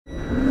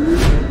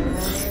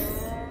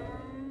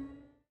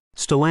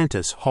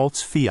Stellantis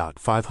halts Fiat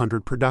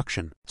 500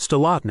 production.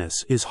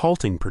 Stellatnis is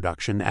halting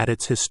production at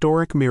its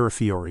historic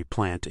Mirafiori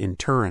plant in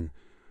Turin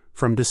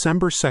from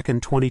December 2,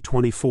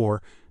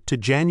 2024 to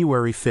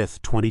January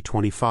 5,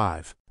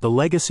 2025. The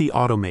legacy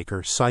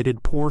automaker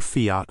cited poor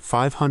Fiat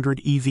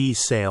 500 EV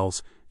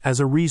sales as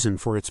a reason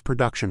for its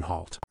production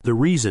halt. The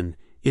reason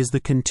is the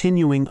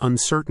continuing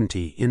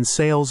uncertainty in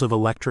sales of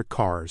electric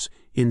cars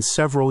in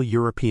several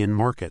European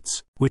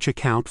markets, which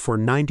account for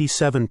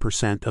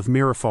 97% of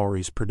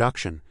Mirafiori's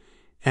production,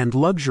 and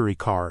luxury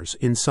cars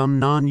in some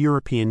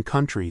non-European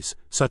countries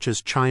such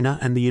as China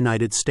and the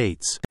United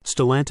States.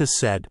 Stellantis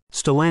said.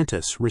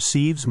 Stellantis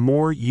receives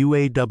more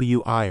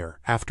UAW ire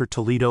after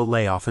Toledo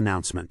layoff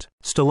announcement.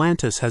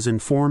 Stellantis has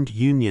informed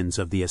unions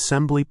of the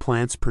assembly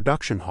plant's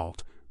production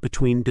halt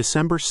between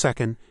December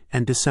 2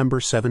 and December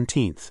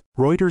 17.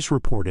 Reuters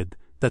reported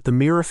that the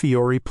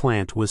Mirafiori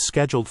plant was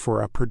scheduled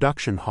for a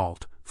production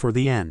halt for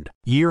the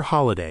end-year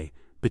holiday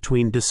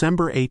between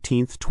December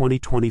 18,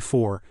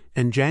 2024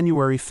 and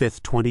January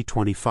 5,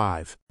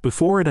 2025.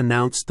 Before it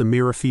announced the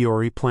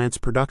Mirafiori plant's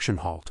production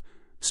halt,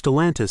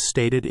 Stellantis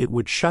stated it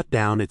would shut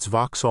down its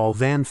Vauxhall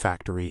van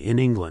factory in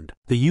England.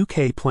 The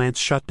UK plant's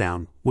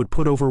shutdown would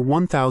put over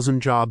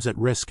 1,000 jobs at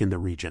risk in the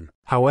region.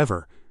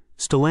 However,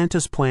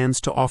 Stellantis plans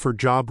to offer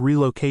job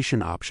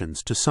relocation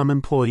options to some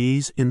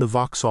employees in the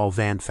Vauxhall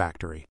van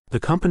factory. The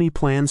company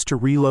plans to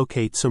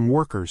relocate some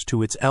workers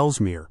to its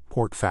Ellesmere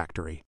port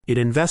factory. It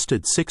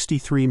invested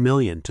 $63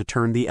 million to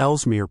turn the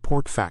Ellesmere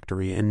port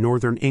factory in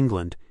northern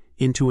England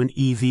into an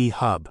EV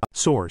hub.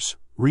 Source: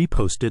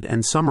 reposted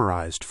and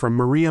summarized from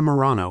Maria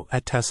Merano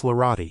at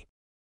teslarati.